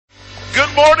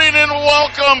Good morning and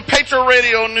welcome, Patriot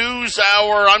Radio News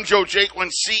Hour. I'm Joe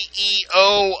Jaquin,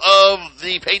 CEO of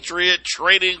the Patriot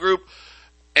Trading Group,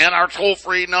 and our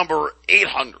toll-free number,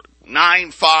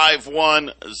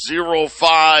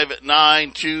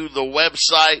 800-951-0592, the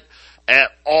website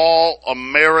at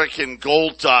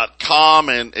allamericangold.com,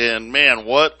 and man,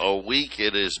 what a week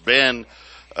it has been.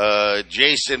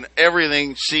 Jason,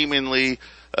 everything seemingly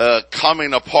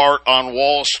coming apart on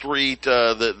Wall Street.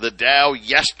 The Dow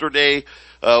yesterday,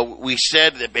 we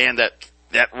said that, man, that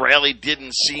rally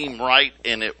didn't seem right,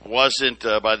 and it wasn't.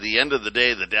 By the end of the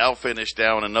day, the Dow finished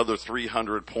down another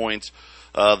 300 points.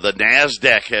 The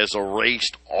NASDAQ has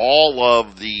erased all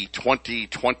of the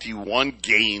 2021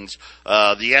 gains.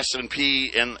 The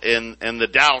S&P and the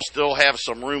Dow still have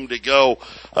some room to go.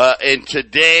 And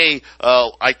today,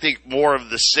 I think more of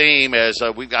the same, as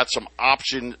we've got some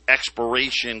option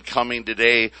expiration coming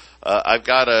today. I've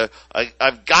got a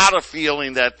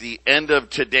feeling that the end of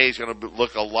today is going to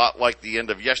look a lot like the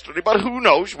end of yesterday, but who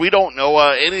knows? We don't know.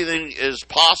 Anything is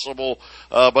possible.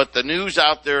 But the news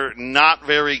out there, not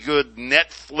very good.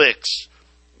 Netflix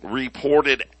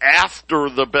reported after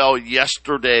the bell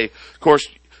yesterday. Of course,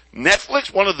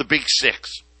 Netflix, one of the big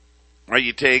six. Right?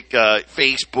 You take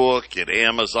Facebook and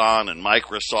Amazon and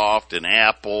Microsoft and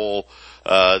Apple.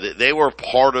 They were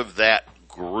part of that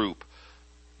group.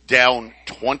 Down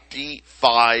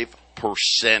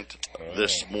 25%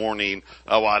 this morning.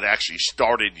 Well, it actually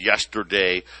started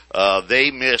yesterday.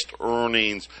 They missed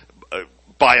earnings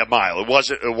by a mile. It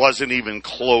wasn't even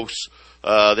close.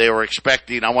 They were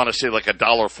expecting, I want to say, like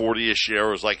 $1.40 a share.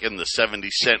 It was like in the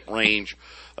 70-cent range.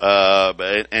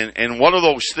 And one of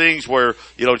those things where,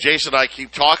 Jason and I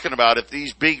keep talking about, if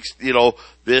these big,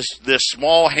 this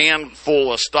small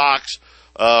handful of stocks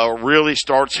really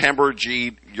starts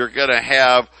hemorrhaging, you're going to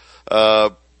have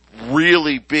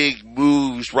really big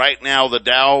moves. Right now, the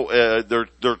Dow,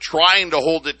 they're trying to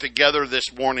hold it together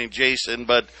this morning, Jason,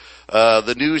 but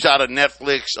the news out of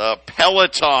Netflix,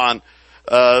 Peloton,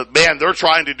 man, they're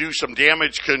trying to do some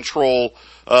damage control.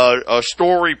 A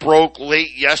story broke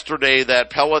late yesterday that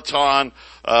Peloton,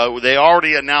 they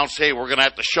already announced, hey, we're going to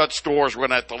have to shut stores, we're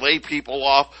going to have to lay people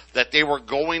off, that they were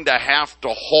going to have to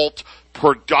halt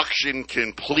production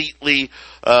completely.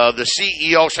 The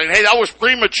CEO saying, hey, that was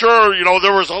premature,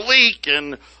 there was a leak,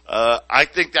 and I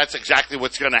think that's exactly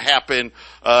what's going to happen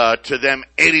to them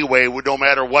anyway, no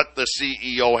matter what the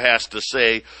CEO has to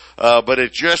say. But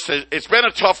it's been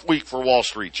a tough week for Wall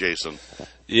Street, Jason.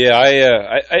 Yeah,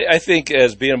 I think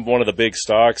as being one of the big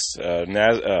stocks,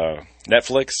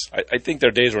 Netflix, I think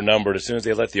their days were numbered as soon as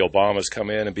they let the Obamas come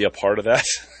in and be a part of that.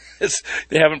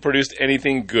 They haven't produced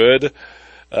anything good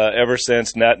ever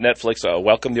since Netflix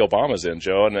welcomed the Obamas in,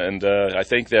 Joe, and I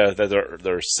think that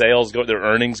their sales, their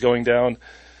earnings going down,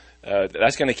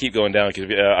 that's going to keep going down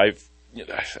because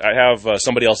I have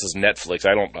somebody else's Netflix.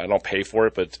 I don't pay for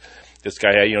it, but this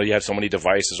guy, you have so many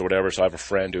devices or whatever. So I have a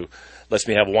friend who lets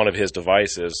me have one of his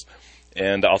devices,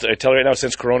 and I tell you right now,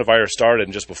 since coronavirus started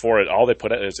and just before it, all they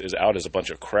put out is a bunch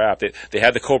of crap. They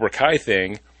had the Cobra Kai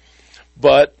thing,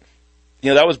 but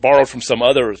that was borrowed from some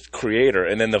other creator.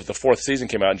 And then the fourth season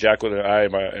came out, and Jack and I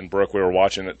and Brooke, we were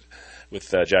watching it with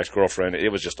Jack's girlfriend. It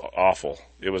was just awful.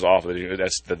 It was awful.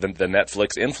 That's the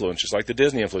Netflix influence, just like the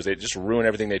Disney influence. They just ruin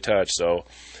everything they touch. So,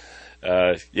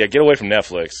 get away from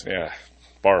Netflix. Yeah,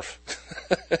 barf.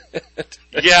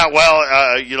 Yeah,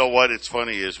 well, you know what? It's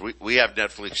funny is we have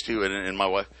Netflix too, and my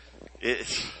wife,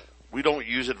 we don't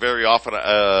use it very often.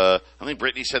 I think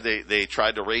Brittany said they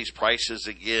tried to raise prices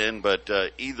again, but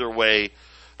either way,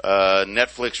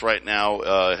 Netflix right now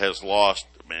has lost,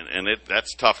 and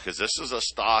that's tough because this is a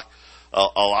stock. A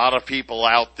lot of people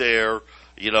out there,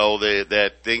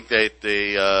 that think that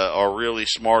they are really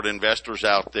smart investors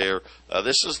out there.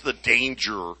 This is the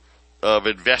danger of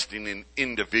investing in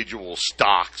individual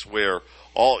stocks, where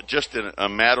just in a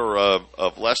matter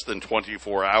of less than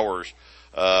 24 hours.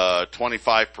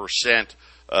 25%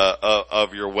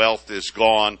 of your wealth is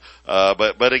gone.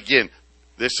 But again,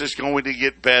 this is going to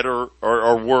get better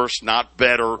or worse, not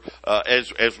better.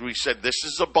 As we said, this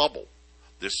is a bubble.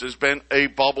 This has been a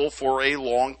bubble for a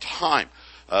long time.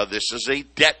 This is a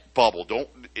debt bubble.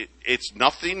 It's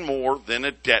nothing more than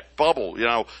a debt bubble.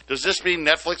 Does this mean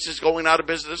Netflix is going out of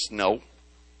business? No.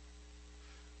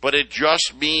 But it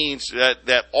just means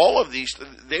that all of these,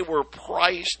 they were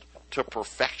priced to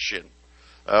perfection.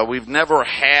 We've never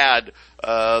had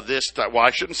this. Well, I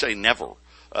shouldn't say never.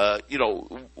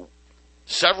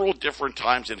 Several different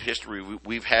times in history,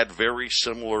 we've had very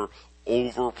similar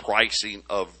overpricing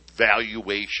of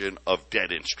valuation of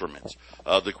debt instruments.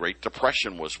 The Great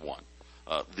Depression was one.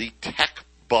 The tech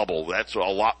bubble. That's a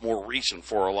lot more recent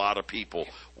for a lot of people,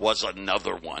 was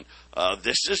another one.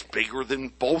 This is bigger than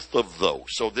both of those.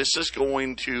 So this is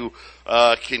going to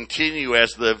continue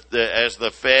as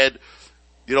the Fed,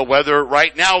 whether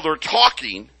right now they're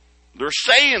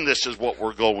saying this is what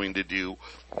we're going to do.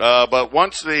 But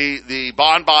once the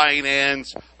bond buying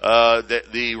ends,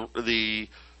 the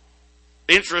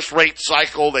interest rate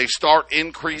cycle, they start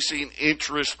increasing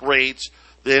interest rates,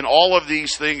 then all of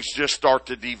these things just start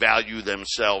to devalue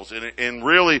themselves. And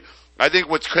really, I think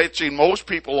what's catching most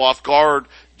people off guard,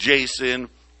 Jason,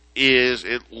 is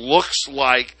it looks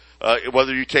like,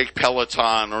 whether you take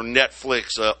Peloton or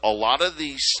Netflix, a lot of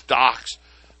these stocks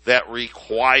that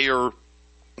require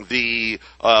the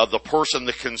person,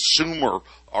 the consumer,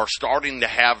 are starting to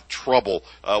have trouble.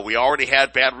 We already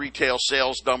had bad retail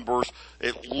sales numbers.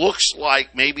 It looks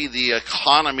like maybe the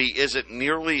economy isn't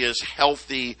nearly as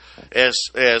healthy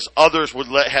as others would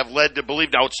have led to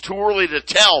believe. Now, it's too early to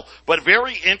tell, but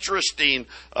very interesting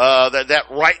that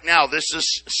right now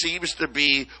seems to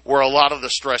be where a lot of the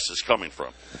stress is coming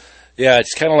from. Yeah,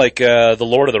 it's kind of like the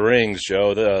Lord of the Rings,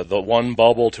 Joe, the one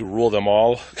bubble to rule them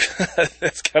all.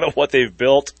 That's kind of what they've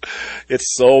built.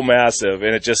 It's so massive,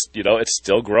 and it just, it's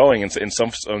still growing in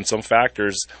some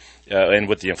factors, and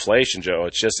with the inflation, Joe,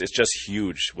 it's just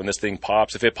huge when this thing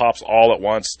pops. If it pops all at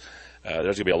once, there's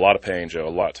going to be a lot of pain, Joe, a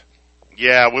lot.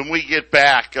 Yeah, when we get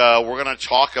back, we're going to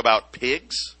talk about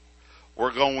pigs.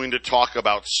 We're going to talk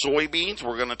about soybeans.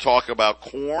 We're going to talk about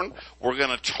corn. We're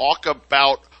going to talk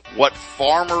about what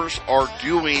farmers are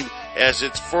doing as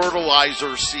it's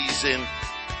fertilizer season.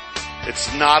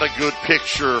 It's not a good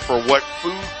picture for what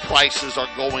food prices are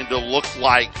going to look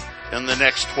like in the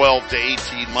next 12 to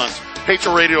 18 months.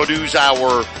 Patriot Radio News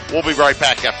Hour. We'll be right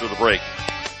back after the break.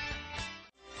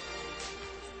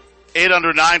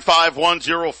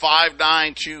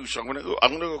 800-951-0592. So I'm going to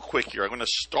go quick here. I'm going to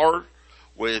start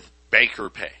with Banker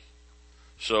Pay.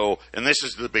 So, and this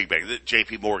is the big bank,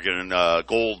 J.P. Morgan,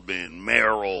 Goldman,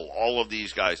 Merrill, all of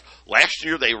these guys. Last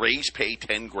year they raised pay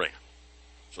 $10,000.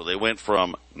 So they went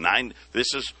from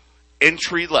this is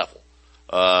entry level,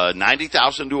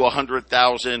 90,000 to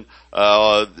 100,000.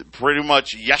 Pretty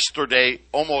much yesterday,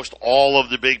 almost all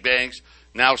of the big banks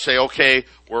now say, okay,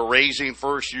 we're raising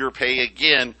first year pay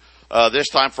again. This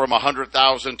time from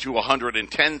 100,000 to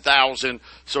 110,000.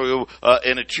 So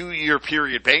in a 2-year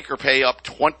period, Banker Pay up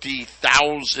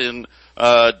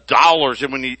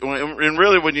 $20,000. And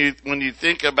when you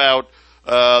think about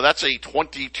that's a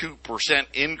 22%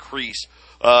 increase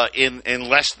in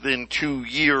less than 2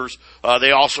 years.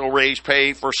 They also raise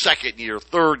pay for second year,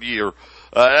 third year,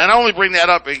 and I only bring that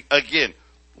up again.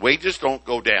 Wages don't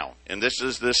go down, and this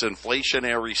is this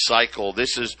inflationary cycle.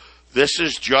 This is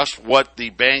just what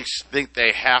the banks think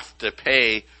they have to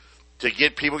pay to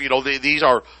get people. These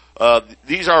are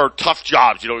tough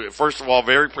jobs. First of all,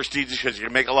 very prestigious because you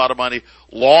can make a lot of money,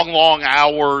 long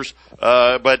hours,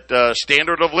 but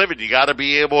standard of living. You got to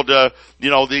be able to,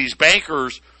 these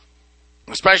bankers,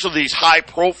 especially these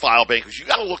high-profile bankers, you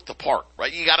got to look the part,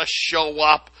 right? You got to show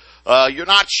up. You're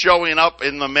not showing up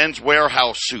in the Men's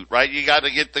Warehouse suit, right? You got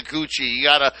to get the Gucci. You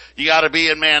got to be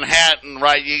in Manhattan,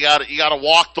 right? You got to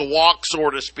walk the walk, so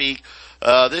to speak.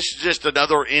 This is just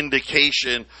another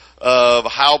indication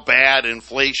of how bad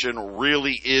inflation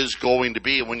really is going to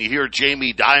be. And when you hear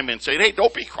Jamie Dimon saying, "Hey,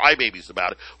 don't be crybabies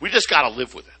about it. We just got to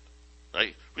live with it,"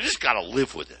 right? We just got to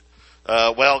live with it.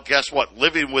 Well, guess what?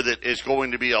 Living with it is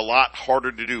going to be a lot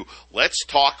harder to do. Let's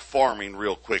talk farming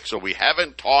real quick. So we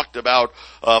haven't talked about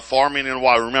farming in a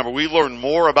while. Remember, we learned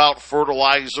more about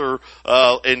fertilizer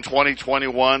in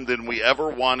 2021 than we ever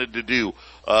wanted to do.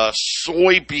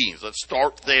 Soybeans, let's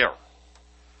start there.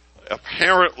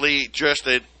 Apparently, just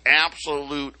an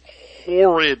absolute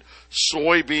horrid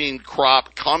soybean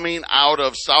crop coming out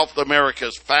of South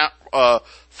America's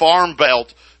farm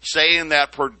belt, saying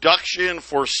that production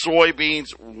for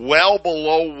soybeans well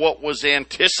below what was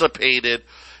anticipated,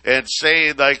 and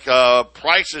saying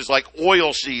prices like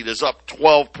oilseed is up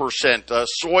 12%.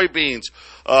 Soybeans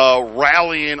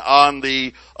rallying on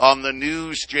the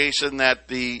news, Jason, that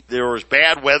there was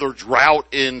bad weather, drought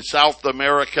in South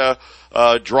America,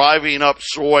 driving up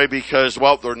soy because,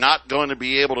 they're not going to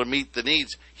be able to meet the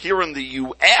needs. Here in the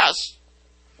U.S.,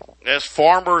 as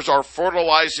farmers are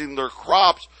fertilizing their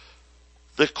crops,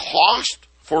 the cost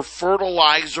for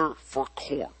fertilizer for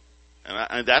corn,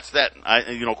 and that's that.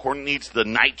 Corn needs the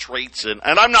nitrates, and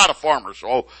I'm not a farmer,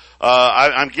 so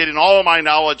I'm getting all of my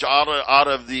knowledge out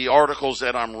of the articles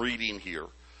that I'm reading here.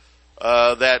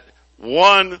 That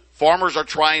farmers are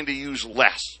trying to use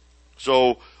less,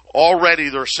 so already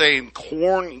they're saying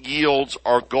corn yields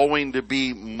are going to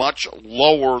be much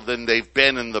lower than they've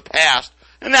been in the past.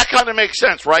 And that kind of makes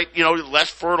sense, right? You know, less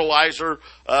fertilizer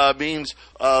means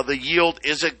the yield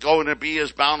isn't going to be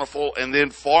as bountiful, and then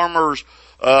farmers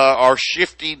are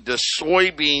shifting to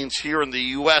soybeans here in the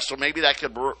U.S., so maybe that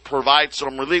could provide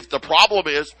some relief. The problem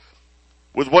is,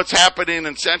 with what's happening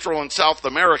in Central and South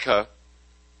America,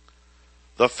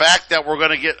 the fact that we're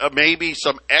going to get maybe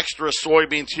some extra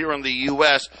soybeans here in the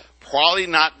U.S., probably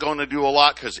not going to do a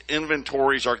lot because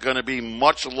inventories are going to be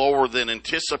much lower than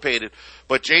anticipated.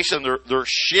 But, Jason, they're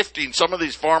shifting. Some of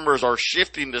these farmers are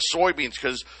shifting to soybeans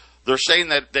because they're saying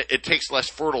that it takes less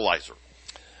fertilizer.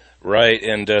 Right,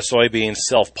 and soybeans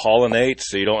self-pollinate,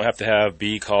 so you don't have to have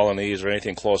bee colonies or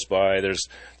anything close by. There's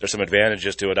some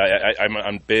advantages to it.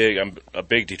 I'm a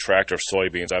big detractor of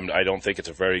soybeans. I don't think it's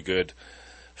a very good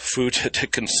food to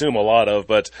consume a lot of.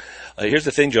 But here's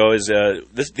the thing, Joe, is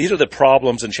these are the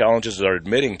problems and challenges that are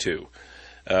admitting to.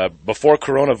 Before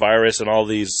coronavirus and all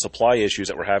these supply issues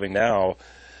that we're having now,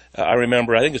 I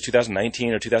remember, I think it was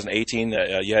 2019 or 2018,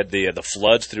 you had the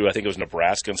floods through, I think it was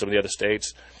Nebraska and some of the other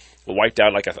states. Wiped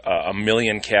out like a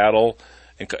million cattle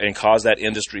and caused that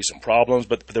industry some problems,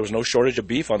 but there was no shortage of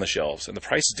beef on the shelves, and the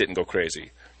prices didn't go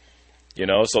crazy. You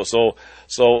know, so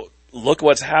look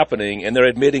what's happening, and they're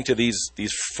admitting to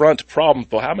these front problems,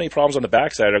 but how many problems on the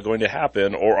backside are going to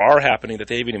happen or are happening that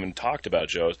they haven't even talked about,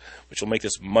 Joe, which will make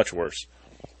this much worse.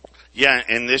 Yeah,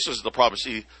 and this is the problem.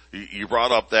 See, you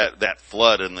brought up that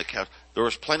flood and the cows. There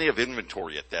was plenty of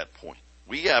inventory at that point.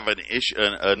 We have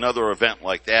another event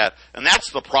like that, and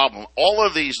that's the problem. All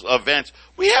of these events,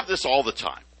 we have this all the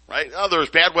time, right? Oh, there's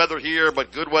bad weather here,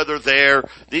 but good weather there.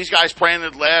 These guys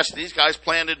planted less, these guys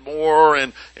planted more,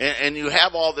 and you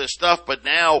have all this stuff. But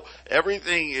now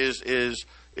everything is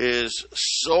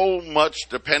so much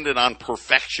dependent on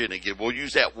perfection. Again, we'll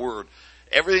use that word.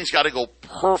 Everything's got to go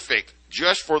perfect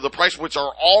just for the price, which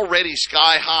are already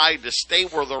sky high to stay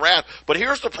where they're at. But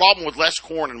here's the problem with less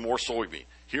corn and more soybean.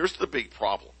 Here's the big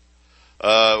problem.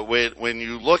 When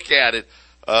you look at it,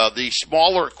 the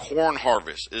smaller corn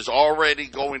harvest is already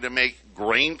going to make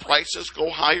grain prices go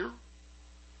higher.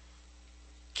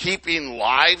 Keeping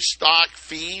livestock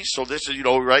fees, so this is,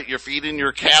 right, you're feeding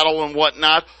your cattle and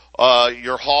whatnot,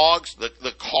 your hogs,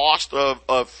 the cost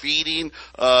of feeding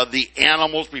the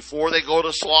animals before they go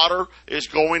to slaughter is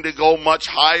going to go much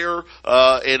higher.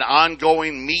 And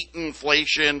ongoing meat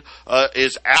inflation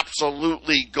is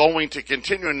absolutely going to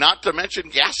continue, not to mention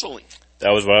gasoline.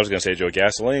 That was what I was going to say, Joe.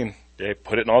 Gasoline. They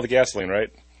put it in all the gasoline, right?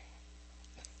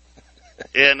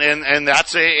 And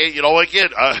that's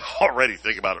again, already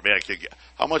think about it, man.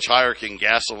 How much higher can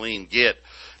gasoline get?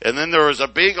 And then there was a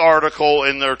big article,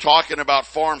 and they're talking about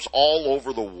farms all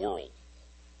over the world,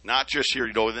 not just here,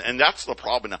 and that's the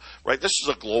problem now, right? This is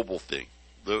a global thing.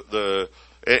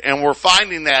 And we're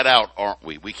finding that out, aren't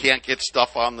we? We can't get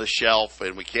stuff on the shelf,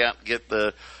 and we can't get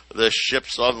the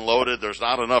ships unloaded. There's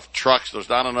not enough trucks. There's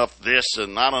not enough this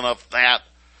and not enough that.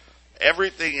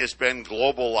 Everything has been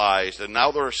globalized, and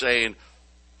now they're saying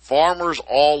farmers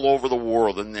all over the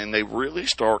world, and then they really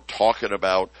start talking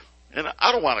about, and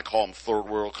I don't want to call them third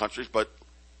world countries, but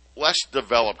less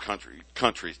developed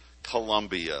countries,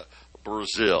 Colombia,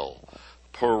 Brazil,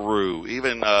 Peru,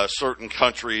 even certain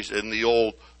countries in the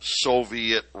old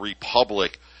Soviet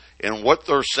Republic. And what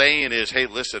they're saying is, hey,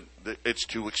 listen, it's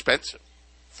too expensive.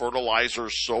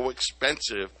 Fertilizer's so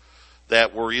expensive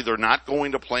that we're either not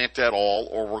going to plant at all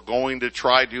or we're going to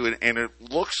try to, and it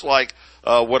looks like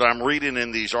what I'm reading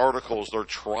in these articles, they're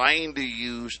trying to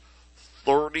use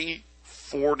 30,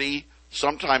 40,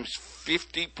 sometimes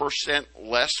 50%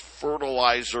 less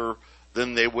fertilizer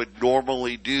than they would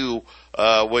normally do,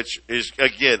 which is,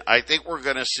 again, I think we're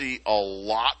going to see a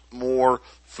lot more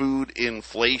food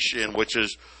inflation, which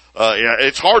is,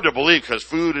 it's hard to believe because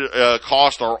food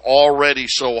costs are already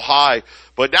so high.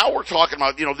 But now we're talking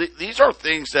about, these are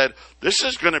things that this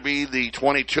is going to be the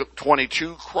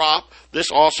 2022 crop.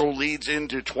 This also leads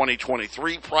into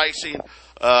 2023 pricing.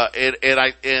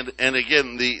 And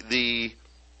again,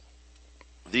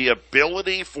 the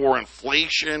ability for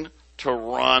inflation to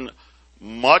run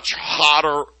much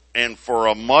hotter and for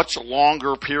a much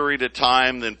longer period of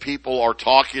time than people are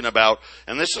talking about.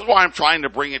 And this is why I'm trying to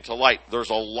bring it to light. There's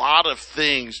a lot of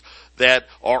things that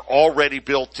are already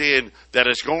built in that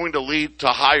is going to lead to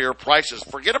higher prices.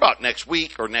 Forget about next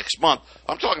week or next month.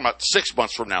 I'm talking about 6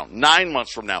 months from now, 9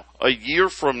 months from now, a year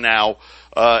from now.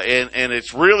 And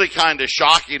it's really kind of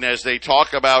shocking as they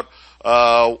talk about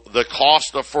the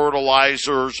cost of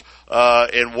fertilizers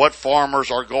and what farmers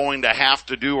are going to have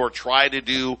to do or try to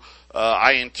do.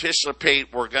 I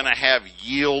anticipate we're going to have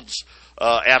yields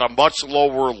at a much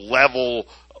lower level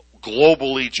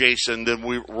globally, Jason, than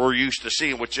we're used to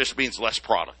seeing, which just means less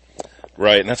product.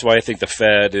 Right, and that's why I think the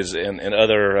Fed is and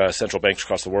other central banks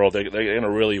across the world, they're going to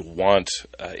really want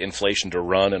inflation to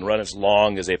run as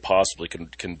long as they possibly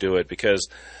can do it, because,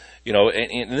 you know,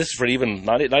 and this is for even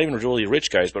not even really rich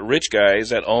guys, but rich guys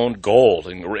that own gold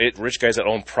and rich guys that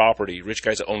own property, rich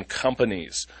guys that own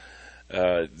companies.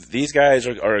 These guys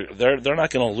they're not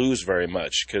going to lose very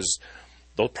much, because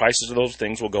those prices of those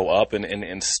things will go up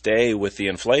and stay with the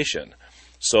inflation.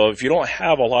 So if you don't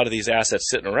have a lot of these assets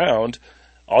sitting around,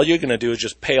 all you're going to do is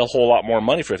just pay a whole lot more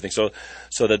money for everything.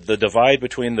 So that the divide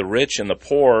between the rich and the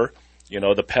poor, you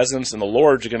know, the peasants and the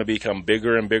lords, are going to become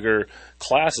bigger and bigger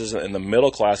classes, and the middle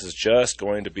class is just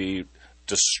going to be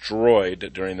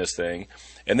destroyed during this thing.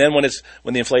 And then when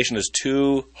the inflation is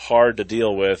too hard to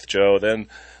deal with, Joe, then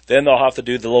they'll have to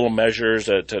do the little measures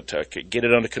to get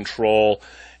it under control.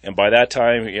 And by that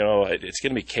time, you know, it's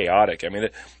going to be chaotic. I mean,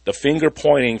 the finger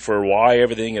pointing for why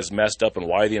everything is messed up and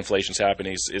why the inflation's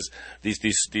happening is these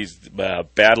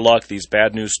bad luck, these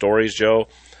bad news stories, Joe.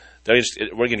 We're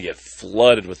going to get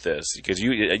flooded with this, because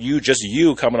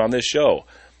you coming on this show,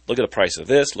 look at the price of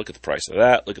this, look at the price of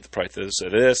that, look at the price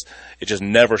of this. It just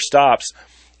never stops.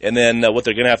 And then what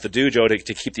they're going to have to do, Joe, to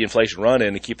keep the inflation running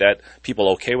and to keep that people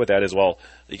okay with that, is, well,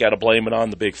 you got to blame it on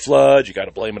the big flood, you got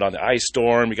to blame it on the ice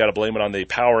storm, you got to blame it on the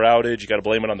power outage, you got to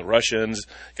blame it on the Russians,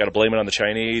 you got to blame it on the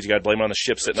Chinese, you got to blame it on the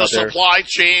ships sitting out there. The supply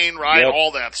chain, right? Yep.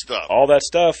 All that stuff. All that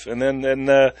stuff. And then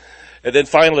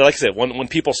finally, like I said, when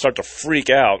people start to freak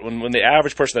out, when the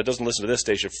average person that doesn't listen to this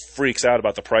station freaks out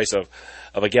about the price of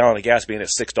a gallon of gas being at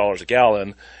 $6 a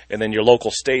gallon, and then your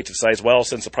local state decides, well,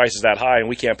 since the price is that high and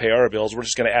we can't pay our bills, we're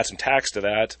just going to add some tax to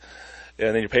that,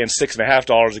 and then you're paying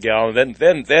 $6.50 a gallon.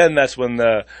 Then that's when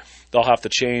they'll have to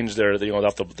change they'll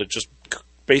have to just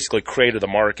basically create the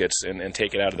markets and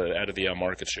take it out of the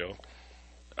market, show.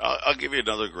 I'll give you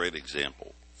another great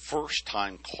example.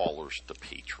 First-time callers to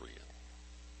Patriot.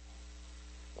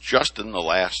 Just in the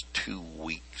last 2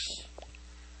 weeks,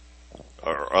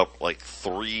 are up like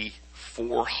 400%.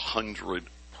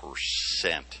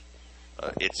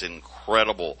 It's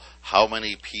incredible how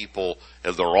many people,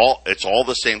 it's all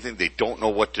the same thing. They don't know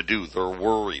what to do. They're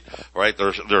worried, right?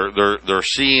 They're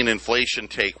seeing inflation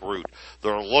take root.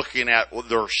 They're looking at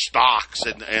their stocks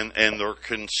and they're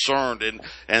concerned, and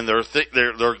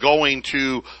they're going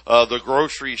to the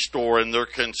grocery store and they're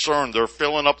concerned. They're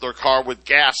filling up their car with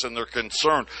gas and they're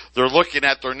concerned. They're looking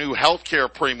at their new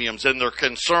healthcare premiums and they're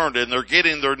concerned, and they're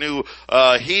getting their new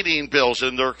heating bills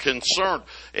and they're concerned.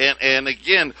 And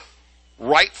again,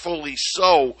 rightfully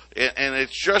so, and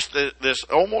it's just this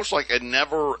almost like a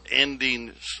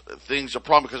never-ending thing's a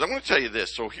problem. Because I'm going to tell you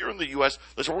this. So here in the U.S.,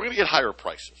 listen, we're going to get higher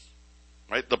prices,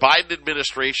 right? The Biden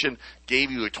administration gave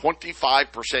you a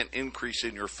 25% increase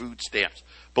in your food stamps,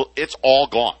 but it's all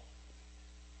gone.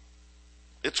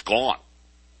 It's gone.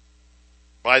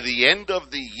 By the end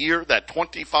of the year, that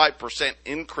 25%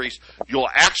 increase, you'll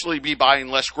actually be buying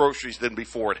less groceries than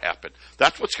before it happened.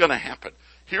 That's what's going to happen.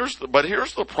 Here's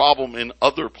the problem in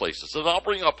other places. And I'll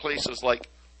bring up places like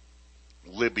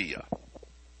Libya,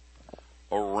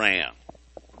 Iran,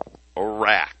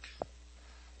 Iraq,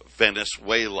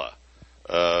 Venezuela,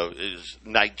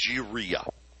 Nigeria.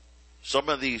 Some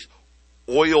of these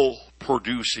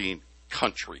oil-producing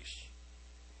countries.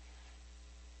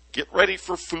 Get ready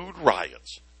for food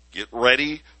riots. Get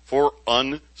ready for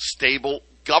unstable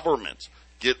governments.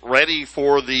 Get ready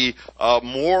for the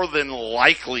more than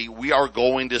likely we are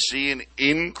going to see an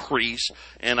increase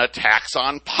in attacks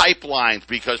on pipelines,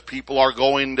 because people are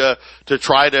going to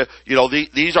try to,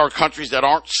 these are countries that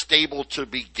aren't stable to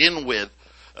begin with.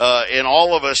 And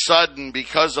all of a sudden,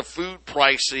 because of food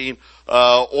pricing,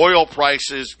 oil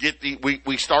prices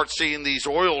we start seeing these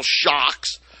oil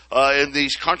shocks in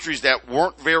these countries that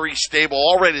weren't very stable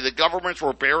already. The governments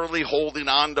were barely holding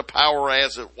on to power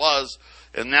as it was.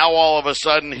 And now all of a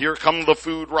sudden, here come the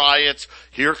food riots.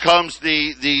 Here comes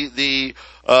the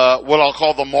what I'll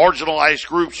call the marginalized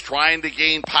groups trying to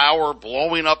gain power,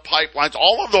 blowing up pipelines.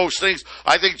 All of those things,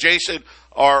 I think, Jason,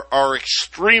 are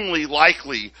extremely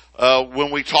likely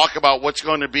when we talk about what's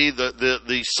going to be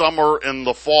the summer and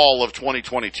the fall of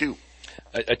 2022.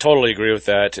 I totally agree with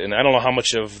that, and I don't know how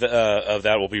much of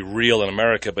that will be real in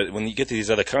America. But when you get to these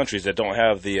other countries that don't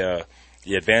have the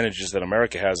advantages that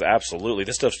America has, absolutely.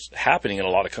 This stuff's happening in a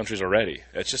lot of countries already.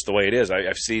 It's just the way it is.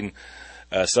 I've seen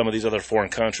some of these other foreign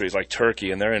countries like Turkey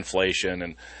and their inflation,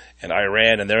 and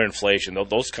Iran and their inflation.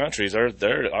 Those countries they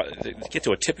get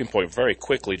to a tipping point very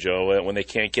quickly, Joe, when they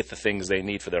can't get the things they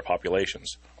need for their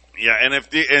populations. Yeah, and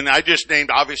I just named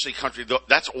obviously country.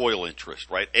 That's oil interest,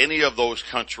 right? Any of those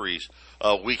countries,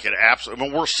 we could absolutely. I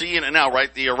mean, we're seeing it now,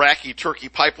 right? The Iraqi-Turkey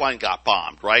pipeline got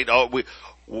bombed, right?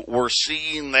 We're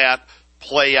seeing that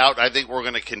play out. I think we're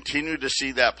going to continue to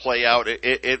see that play out.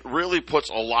 It really puts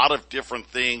a lot of different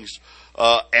things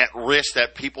at risk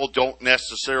that people don't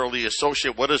necessarily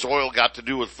associate. What has oil got to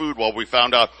do with food? Well, we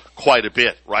found out quite a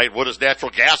bit, right? What has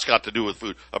natural gas got to do with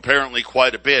food? Apparently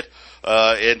quite a bit.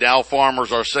 And now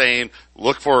farmers are saying,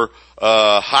 look for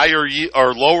higher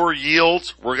or lower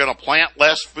yields. We're going to plant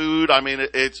less food. I mean,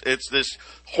 it's this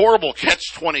horrible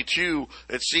catch-22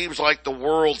 it seems like the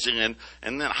world's in.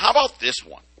 And then how about this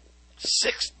one?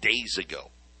 6 days ago,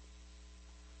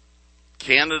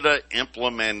 Canada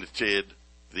implemented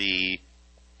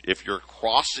if you're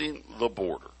crossing the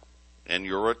border and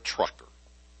you're a trucker,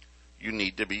 you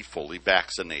need to be fully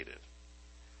vaccinated.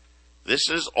 This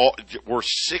is all, we're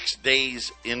 6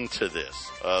 days into this.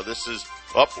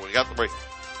 We got the break.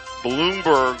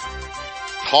 Bloomberg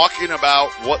talking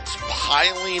about what's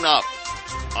piling up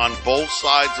on both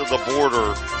sides of the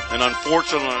border, and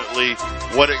unfortunately,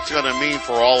 what it's going to mean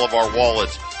for all of our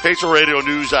wallets. Patriot Radio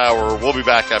News Hour. We'll be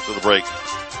back after the break.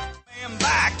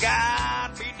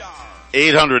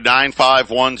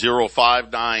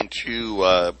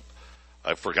 800-951-0592.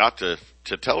 I forgot to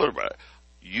tell everybody.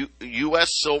 U.S.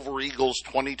 Silver Eagles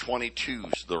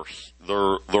 2022s.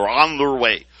 They're on their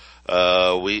way.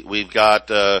 We've got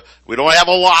we don't have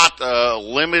a lot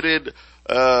limited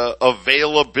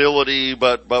availability,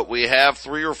 but we have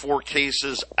 3 or 4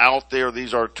 cases out there.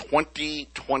 These are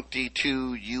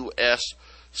 2022 U.S.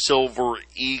 Silver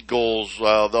Eagles.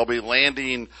 They'll be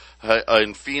landing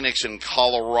in Phoenix and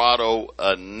Colorado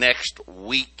next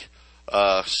week.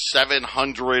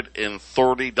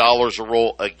 $730 a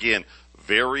roll. Again,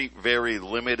 very, very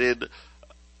limited.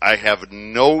 I have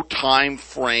no time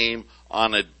frame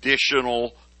on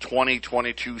additional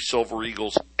 2022 Silver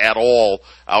Eagles at all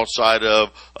outside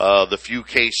of the few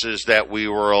cases that we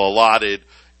were allotted.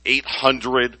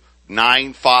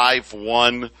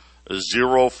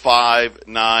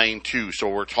 800-951-0592. So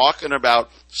we're talking about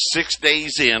 6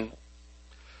 days in.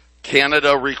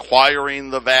 Canada requiring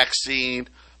the vaccine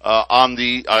on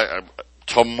the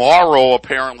tomorrow.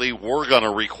 Apparently, we're going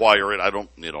to require it. I don't,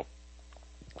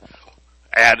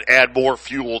 add more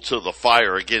fuel to the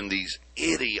fire. Again, these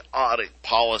idiotic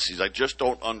policies. I just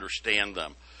don't understand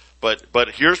them. But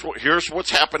here's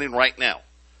what's happening right now.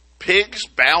 Pigs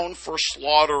bound for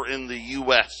slaughter in the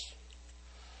U.S.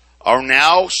 are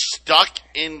now stuck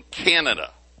in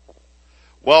Canada.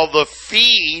 Well, the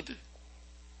feed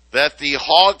that the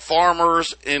hog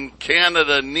farmers in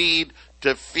Canada need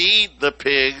to feed the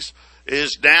pigs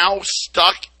is now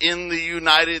stuck in the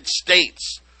United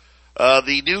States.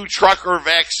 The new trucker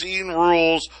vaccine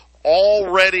rules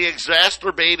already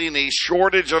exacerbating a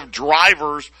shortage of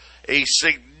drivers. A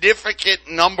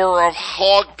significant number of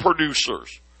hog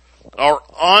producers are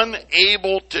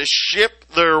unable to ship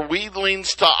their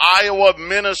weanlings to Iowa,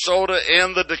 Minnesota,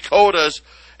 and the Dakotas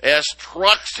as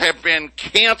trucks have been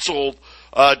canceled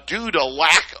due to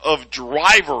lack of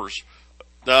drivers.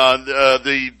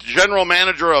 The general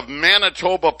manager of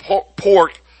Manitoba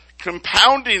Pork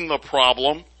compounding the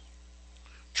problem.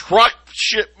 Truck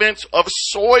shipments of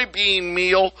soybean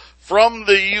meal from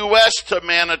the U.S. to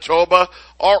Manitoba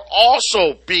are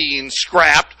also being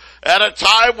scrapped at a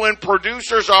time when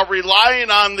producers are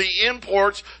relying on the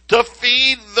imports to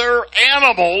feed their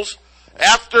animals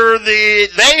after they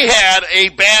had a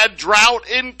bad drought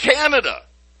in Canada.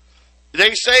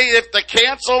 They say if the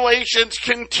cancellations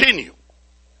continue,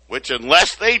 which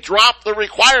unless they drop the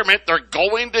requirement, they're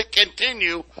going to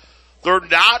continue, they're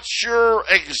not sure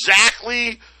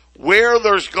exactly where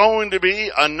there's going to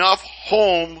be enough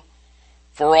home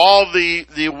for all the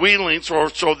weanlings,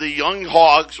 so the young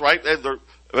hogs, right? They're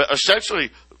essentially,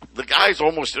 the guy's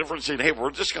almost different saying, hey, we're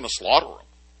just going to slaughter them.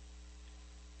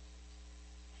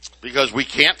 Because we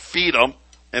can't feed them,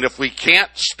 and if we can't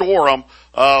store them,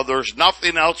 there's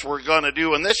nothing else we're going to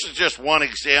do. And this is just one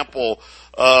example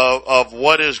of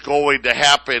what is going to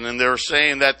happen. And they're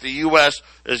saying that the U.S.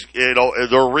 is,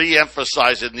 they're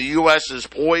re-emphasizing the U.S. is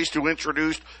poised to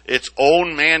introduce its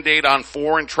own mandate on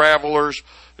foreign travelers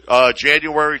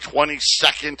January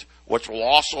 22nd, which will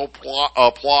also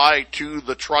apply to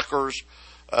the truckers.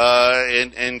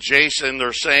 And Jason,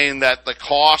 they're saying that the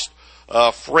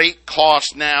freight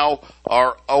costs now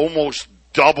are almost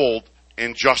doubled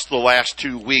in just the last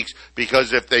 2 weeks,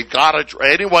 because if they've got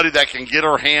anybody that can get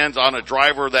her hands on a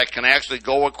driver that can actually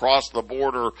go across the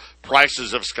border,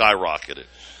 prices have skyrocketed.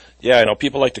 Yeah, I know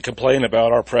people like to complain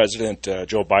about our president,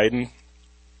 Joe Biden,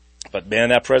 but man,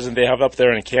 that president they have up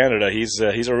there in Canada, he's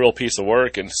a real piece of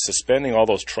work, and suspending all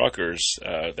those truckers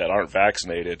that aren't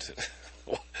vaccinated.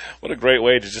 What a great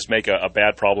way to just make a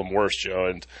bad problem worse,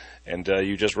 Joe. And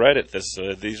you just read it. This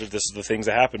is the things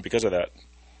that happen because of that.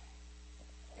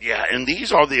 Yeah, and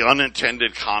these are the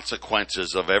unintended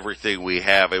consequences of everything we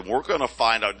have, and we're going to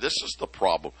find out. This is the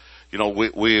problem. You know,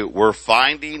 we're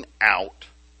finding out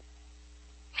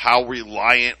how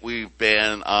reliant we've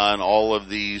been on all of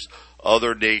these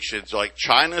other nations. Like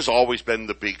China's always been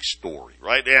the big story,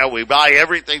 right? Yeah, we buy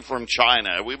everything from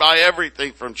China. We buy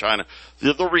everything from China.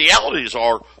 The realities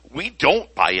are we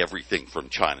don't buy everything from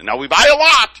China. Now, we buy a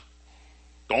lot.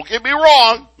 Don't get me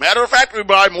wrong. Matter of fact, we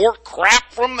buy more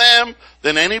crap from them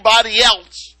than anybody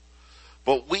else.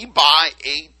 But we buy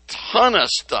a ton of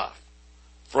stuff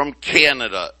from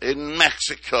Canada and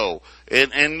Mexico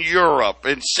and Europe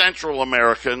and Central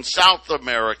America and South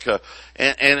America.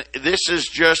 And this is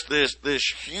just this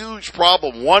huge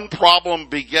problem. One problem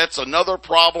begets another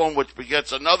problem, which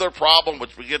begets another problem,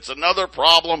 which begets another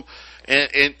problem.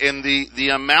 And the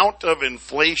amount of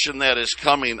inflation that is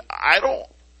coming, I don't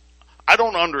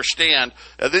understand.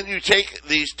 And then you take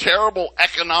these terrible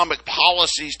economic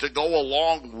policies to go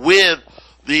along with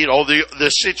the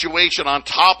situation on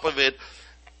top of it.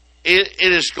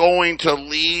 It is going to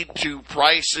lead to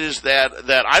prices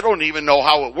that I don't even know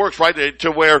how it works, right?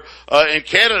 To where in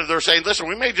Canada they're saying, listen,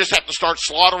 we may just have to start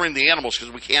slaughtering the animals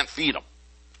because we can't feed them.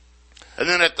 And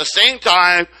then at the same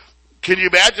time, can you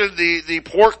imagine the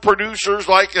pork producers,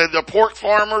 like the pork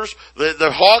farmers,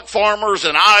 the hog farmers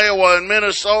in Iowa and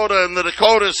Minnesota and the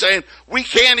Dakotas saying, we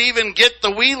can't even get the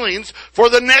weanlings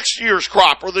for the next year's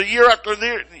crop or the year after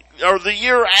the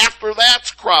year after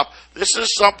that's crop. This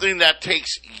is something that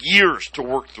takes years to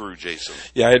work through, Jason.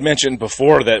 Yeah, I had mentioned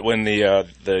before that when the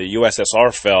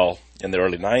USSR fell in the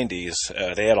early 90s,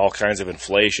 they had all kinds of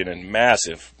inflation and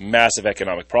massive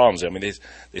economic problems. I mean,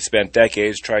 they spent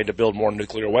decades trying to build more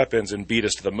nuclear weapons and beat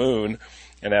us to the moon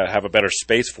and have a better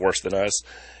space force than us,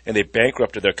 and they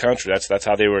bankrupted their country. That's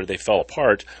how they fell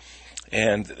apart.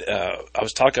 And I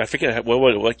was talking, I forget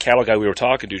what cattle guy we were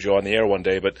talking to, Joe, on the air one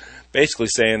day, but basically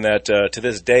saying that to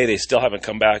this day they still haven't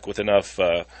come back with enough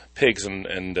pigs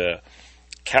and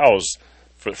cows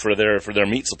for their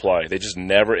meat supply.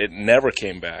 It never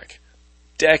came back.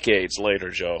 Decades later,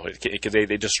 Joe, because they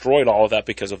destroyed all of that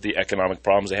because of the economic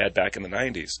problems they had back in the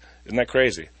 90s. Isn't that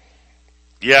crazy?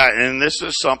 Yeah, and this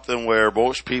is something where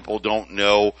most people don't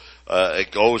know.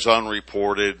 It goes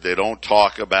unreported. They don't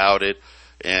talk about it.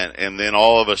 And then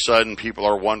all of a sudden people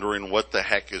are wondering what the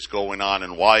heck is going on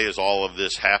and why is all of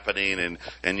this happening.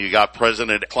 And you got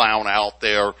President Clown out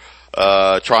there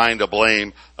trying to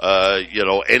blame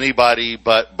anybody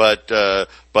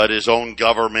but his own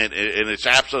government, and it's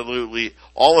absolutely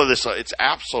all of this. It's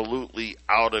absolutely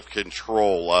out of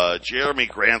control. Jeremy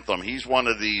Grantham, he's one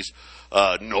of these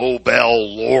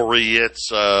Nobel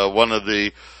laureates, one of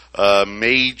the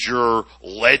major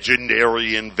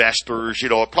legendary investors. You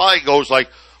know, it probably goes like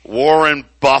Warren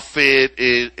Buffett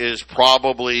is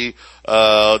probably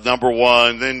number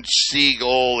one, then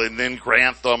Siegel, and then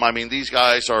Grantham. I mean, these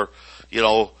guys are,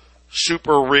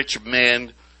 super rich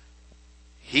men.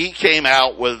 He came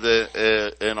out with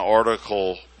an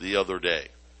article the other day.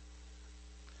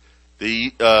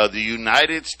 The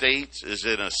United States is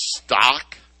in a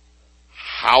stock,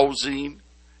 housing,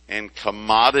 and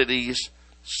commodities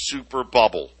super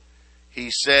bubble.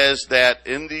 He says that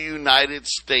in the United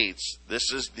States,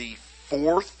 this is the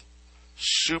fourth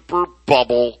super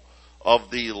bubble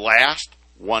of the last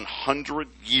 100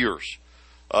 years.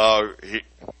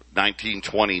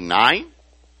 1929,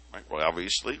 right? Well,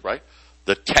 obviously, right?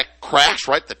 The tech crash,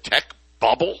 right? The tech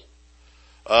bubble.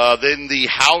 Then the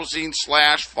housing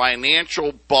 /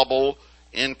 financial bubble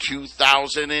in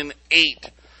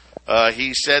 2008.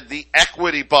 He said the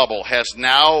equity bubble has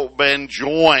now been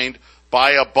joined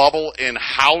by a bubble in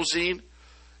housing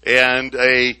and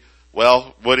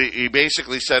what he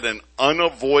basically said, an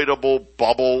unavoidable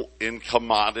bubble in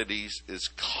commodities is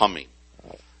coming.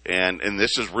 And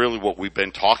this is really what we've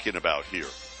been talking about here.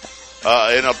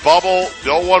 In a bubble,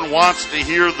 no one wants to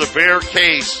hear the bear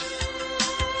case,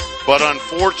 but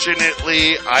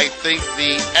unfortunately, I think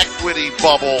the equity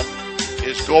bubble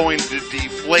is going to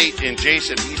deflate. And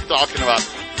Jason, he's talking about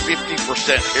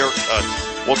 50%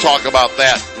 haircuts. We'll talk about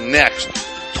that next.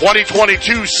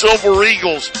 2022 Silver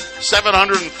Eagles,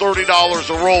 $730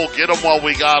 a roll. Get them while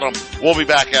we got them. We'll be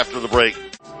back after the break.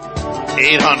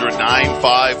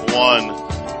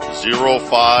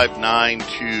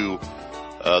 800-951-0592.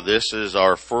 This is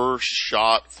our first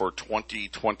shot for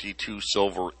 2022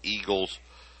 Silver Eagles.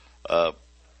 I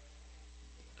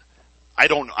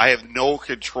have no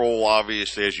control,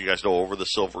 obviously, as you guys know, over the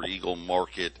Silver Eagle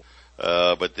market.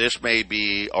 But this may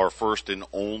be our first and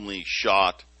only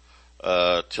shot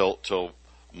till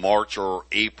March or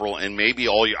April, and maybe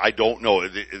all year. I don't know.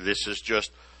 This is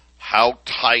just how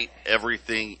tight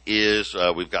everything is.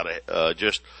 We've got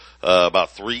just about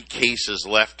 3 cases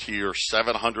left here,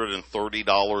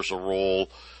 $730 a roll,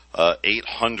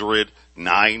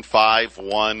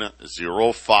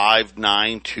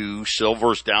 800-951-0592.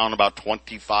 Silver's down about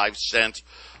 25 cents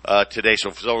today,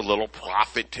 so a little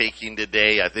profit taking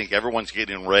today. I think everyone's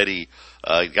getting ready.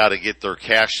 Got to get their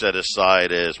cash set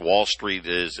aside as Wall Street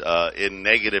is in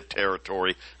negative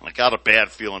territory. And I got a bad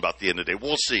feeling about the end of the day.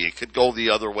 We'll see. It could go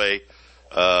the other way,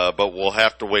 but we'll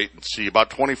have to wait and see. About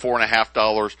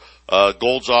 $24.50.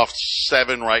 Gold's off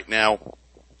 7 right now,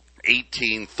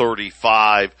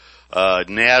 1835.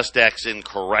 NASDAQ's in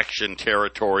correction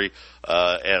territory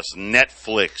as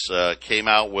Netflix came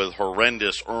out with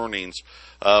horrendous earnings.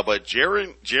 But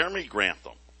Jeremy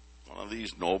Grantham, one of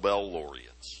these Nobel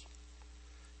laureates,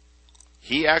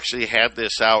 he actually had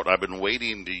this out. I've been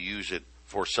waiting to use it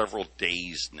for several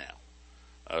days now.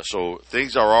 So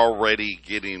things are already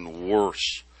getting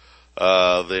worse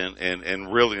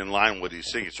and really in line with what he's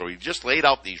saying. So he just laid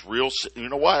out these you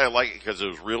know why I like it? Because it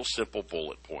was real simple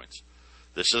bullet points.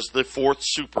 This is the 4th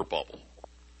super bubble.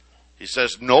 He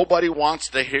says nobody wants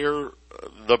to hear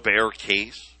the bear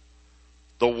case,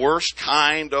 the worst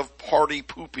kind of party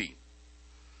pooping.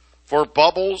 For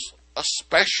bubbles,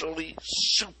 especially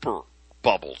super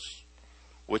bubbles,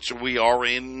 which we are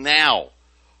in now,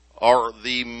 are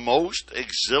the most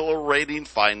exhilarating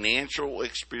financial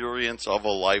experience of a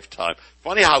lifetime.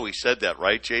 Funny how he said that,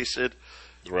 right, Jason?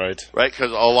 Right. Right,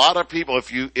 because a lot of people,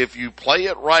 if you play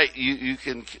it right, you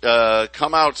can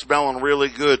come out smelling really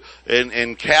good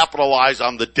and capitalize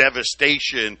on the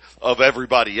devastation of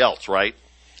everybody else, right?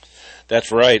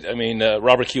 That's right. I mean,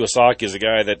 Robert Kiyosaki is a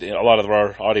guy that a lot of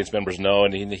our audience members know,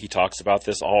 and he talks about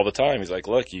this all the time. He's like,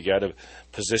 look, you got to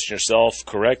position yourself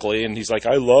correctly. And he's like,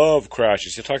 I love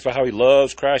crashes. He talks about how he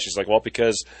loves crashes. He's like, well,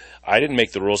 because I didn't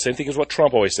make the rules. Same thing as what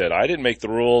Trump always said. I didn't make the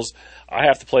rules. I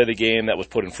have to play the game that was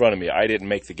put in front of me. I didn't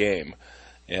make the game.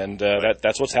 And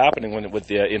that's what's happening with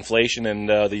the inflation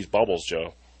and these bubbles,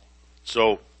 Joe.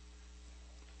 So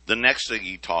the next thing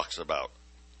he talks about,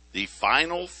 the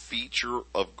final feature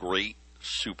of great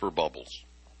super bubbles,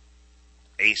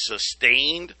 a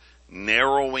sustained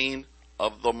narrowing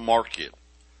of the market,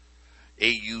 a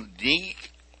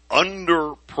unique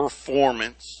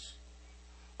underperformance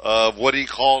of what he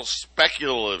calls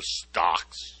speculative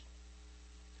stocks,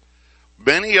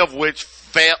 many of which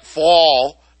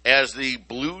fall as the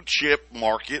blue chip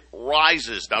market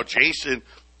rises. Now, Jason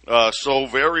so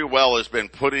very well has been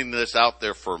putting this out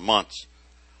there for months.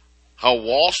 How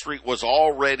Wall Street was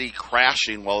already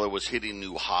crashing while it was hitting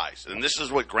new highs. And this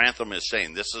is what Grantham is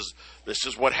saying. This is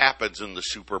what happens in the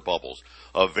super bubbles.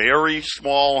 A very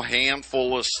small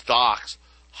handful of stocks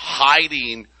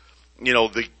hiding,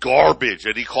 the garbage,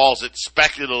 and he calls it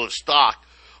speculative stock,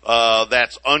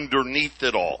 that's underneath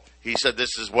it all. He said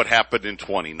this is what happened in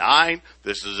 29.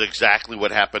 This is exactly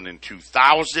what happened in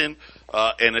 2000.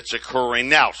 And it's occurring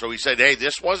now. So he said, hey,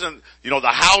 this wasn't,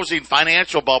 the housing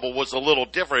financial bubble was a little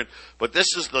different, but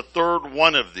this is the third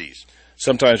one of these.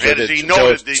 Sometimes they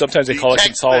call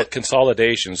it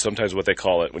consolidation. Sometimes what they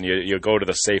call it when you go to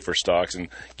the safer stocks and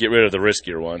get rid of the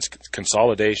riskier ones.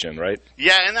 Consolidation, right?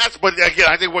 Yeah, but again,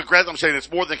 I think what Grantham's saying,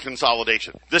 it's more than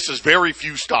consolidation. This is very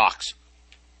few stocks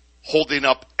holding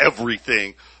up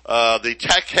everything. The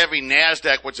tech-heavy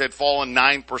NASDAQ, which had fallen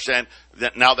 9%,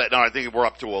 now I think we're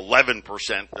up to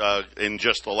 11% in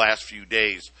just the last few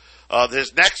days.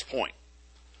 His next point,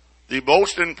 the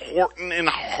most important and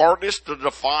hardest to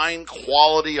define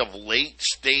quality of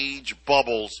late-stage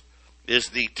bubbles is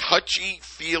the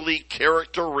touchy-feely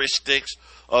characteristics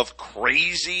of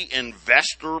crazy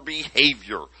investor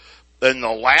behavior. In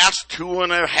the last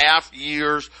 2.5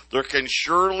 years, there can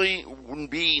surely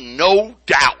be no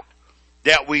doubt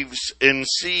that we've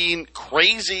seen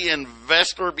crazy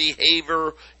investor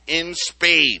behavior in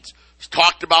spades. He's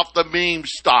talked about the meme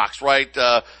stocks, right?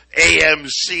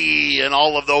 AMC and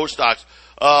all of those stocks.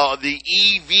 The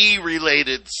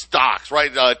EV-related stocks,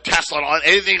 right? Tesla,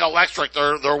 anything electric,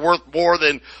 they're worth more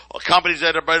than companies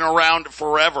that have been around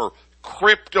forever.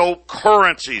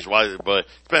 Cryptocurrencies, but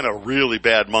it's been a really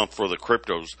bad month for the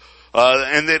cryptos.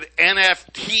 And then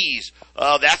NFTs,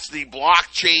 that's the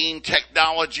blockchain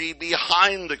technology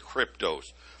behind the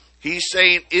cryptos. He's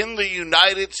saying in the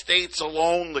United States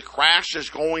alone, the crash is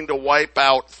going to wipe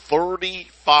out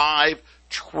 $35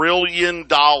 trillion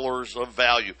of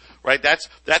value, right?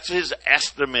 That's his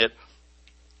estimate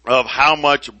of how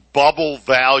much bubble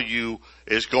value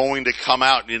is going to come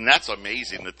out. And that's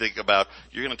amazing to think about.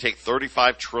 You're going to take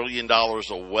 $35 trillion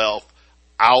of wealth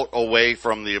out away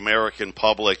from the American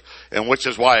public, and which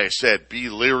is why I said be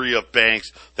leery of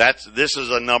banks. This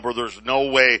is a number. There's no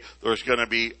way there's going to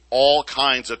be all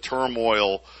kinds of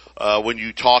turmoil when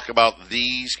you talk about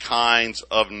these kinds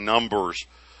of numbers.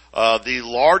 The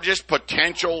largest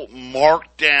potential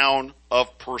markdown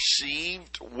of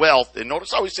perceived wealth, and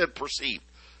notice how he said perceived,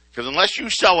 because unless you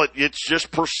sell it, it's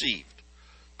just perceived.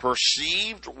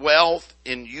 Perceived wealth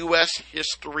in U.S.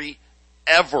 history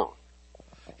ever.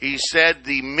 He said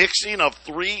the mixing of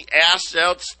three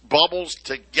assets bubbles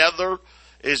together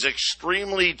is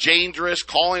extremely dangerous,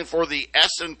 calling for the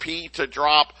S&P to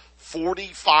drop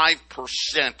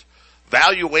 45%.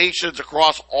 Valuations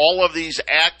across all of these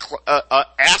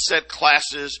asset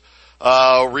classes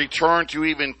return to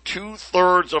even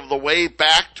 2/3 of the way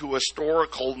back to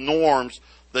historical norms.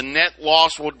 The net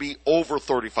loss would be over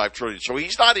 $35 trillion. So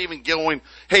he's not even going,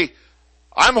 hey,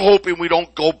 I'm hoping we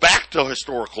don't go back to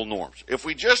historical norms. If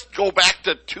we just go back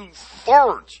to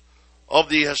 2/3 of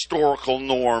the historical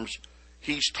norms,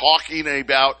 he's talking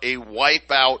about a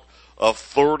wipeout of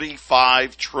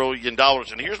 $35 trillion.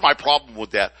 And here's my problem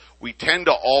with that. We tend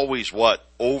to always,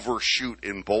 overshoot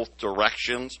in both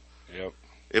directions. Yep.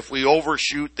 If we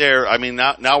overshoot there, I mean,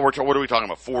 now what are we talking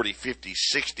about? 40, 50,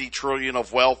 60 trillion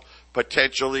of wealth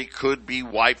potentially could be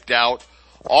wiped out.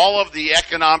 All of the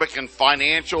economic and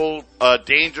financial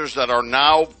dangers that are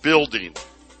now building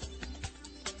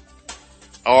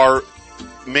are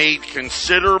made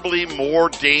considerably more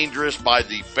dangerous by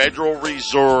the Federal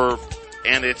Reserve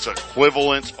and its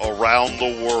equivalents around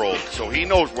the world. So he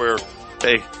knows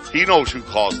he knows who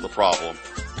caused the problem.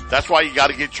 That's why you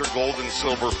got to get your gold and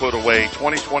silver put away.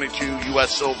 2022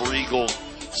 U.S. Silver Eagles,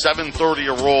 730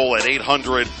 a roll at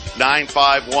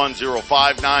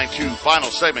 800-951-0592. Final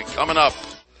segment coming up.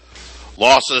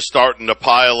 Losses starting to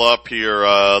pile up here.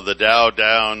 The Dow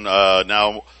down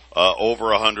now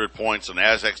over 100 points. The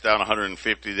Nasdaq's down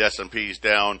 150. The S&P's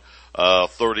down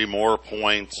 30 more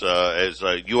points. As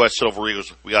U.S. Silver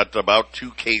Eagles, we got about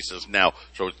 2 cases now,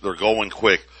 so they're going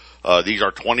quick. These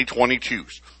are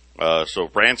 2022s. So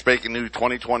brand spanking new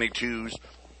 2022s,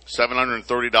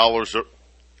 $730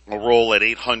 a roll at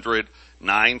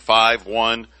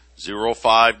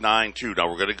 800-951-0592. Now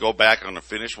we're going to go back. I'm going to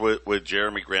finish with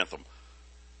Jeremy Grantham.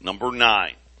 Number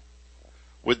 9.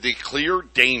 With the clear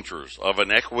dangers of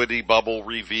an equity bubble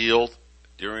revealed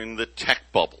during the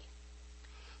tech bubble,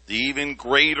 the even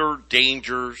greater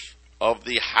dangers of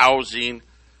the housing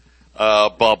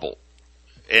bubble,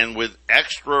 and with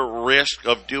extra risk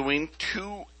of doing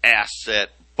 2 asset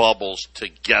bubbles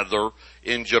together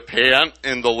in Japan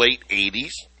in the late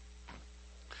 80s,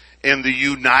 in the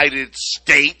United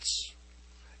States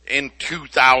in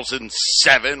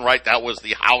 2007, right? That was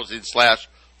the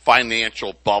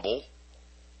housing/financial bubble.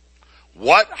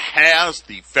 What has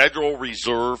the Federal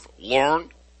Reserve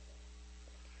learned?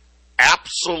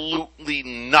 Absolutely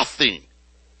nothing,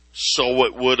 so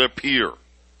it would appear.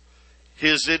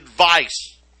 His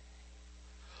advice: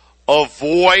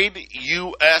 avoid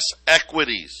U.S.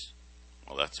 equities.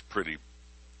 Well, that's pretty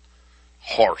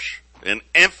harsh. And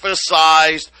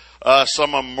emphasized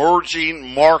some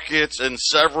emerging markets and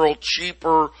several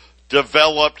cheaper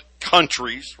developed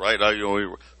countries, right?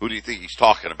 Who do you think he's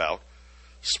talking about?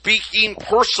 Speaking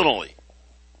personally,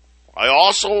 I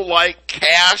also like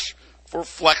cash for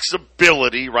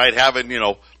flexibility, right? Having,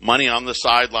 money on the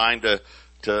sideline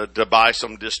to buy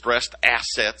some distressed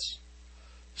assets.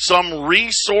 Some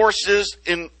resources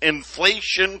in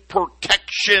inflation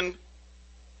protection,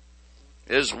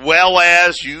 as well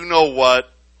as, a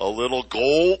little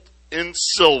gold and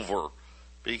silver.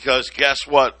 Because guess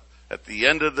what? At the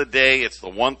end of the day, it's the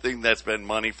one thing that's been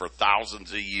money for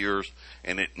thousands of years,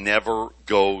 and it never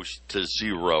goes to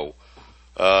zero.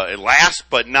 And last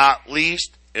but not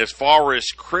least, as far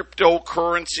as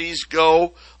cryptocurrencies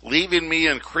go, leaving me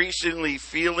increasingly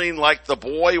feeling like the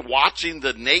boy watching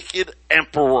the naked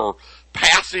emperor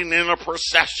passing in a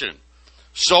procession.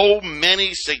 So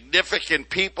many significant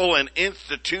people and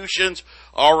institutions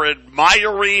are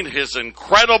admiring his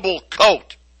incredible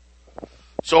coat,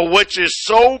 which is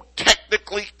so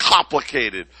technically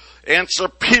complicated and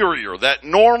superior that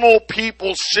normal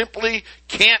people simply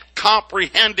can't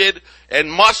comprehend it and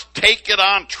must take it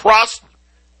on trust.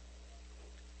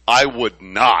 I would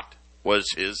not,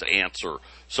 was his answer.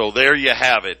 So there you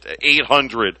have it.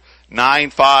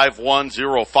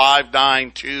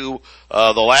 800-951-0592.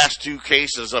 The last 2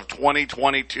 cases of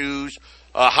 2022s.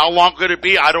 How long could it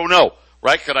be? I don't know.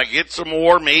 Right? Could I get some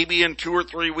more? Maybe in 2 or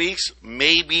 3 weeks?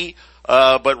 Maybe.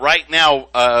 But right now,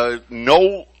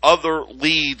 no other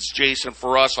leads, Jason,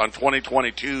 for us on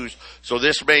 2022s. So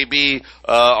this may be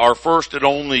our first and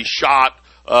only shot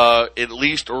at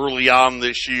least early on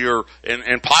this year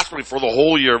and possibly for the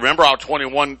whole year. Remember how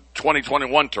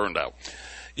 2021 turned out.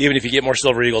 Even if you get more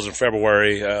Silver Eagles in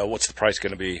February, what's the price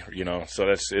going to be? So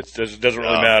it doesn't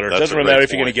really matter. It doesn't really matter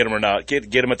if you're going to get them or not.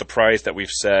 Get them at the price that we've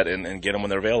set and get them when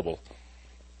they're available.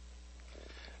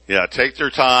 Yeah, take their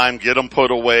time, get them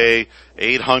put away.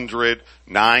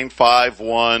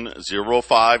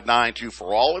 800-951-0592.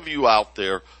 For all of you out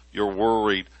there, you're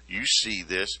worried. You see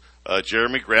this.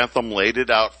 Jeremy Grantham laid it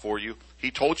out for you.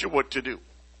 He told you what to do.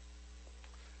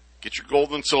 Get your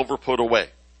gold and silver put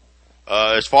away.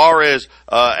 As far as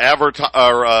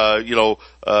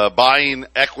buying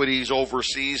equities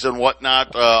overseas and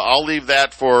whatnot, I'll leave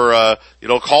that for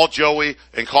call Joey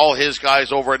and call his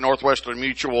guys over at Northwestern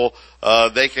Mutual.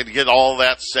 They can get all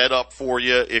that set up for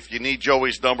you. If you need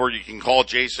Joey's number, you can call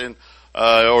Jason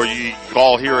or you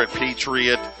call here at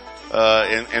Patriot,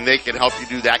 and they can help you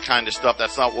do that kind of stuff.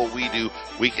 That's not what we do.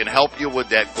 We can help you with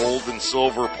that gold and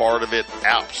silver part of it.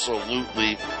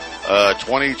 Absolutely.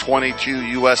 2022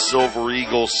 U.S. Silver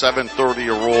Eagles, 730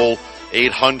 a roll,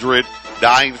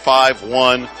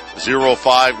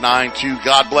 800-951-0592.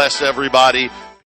 God bless everybody.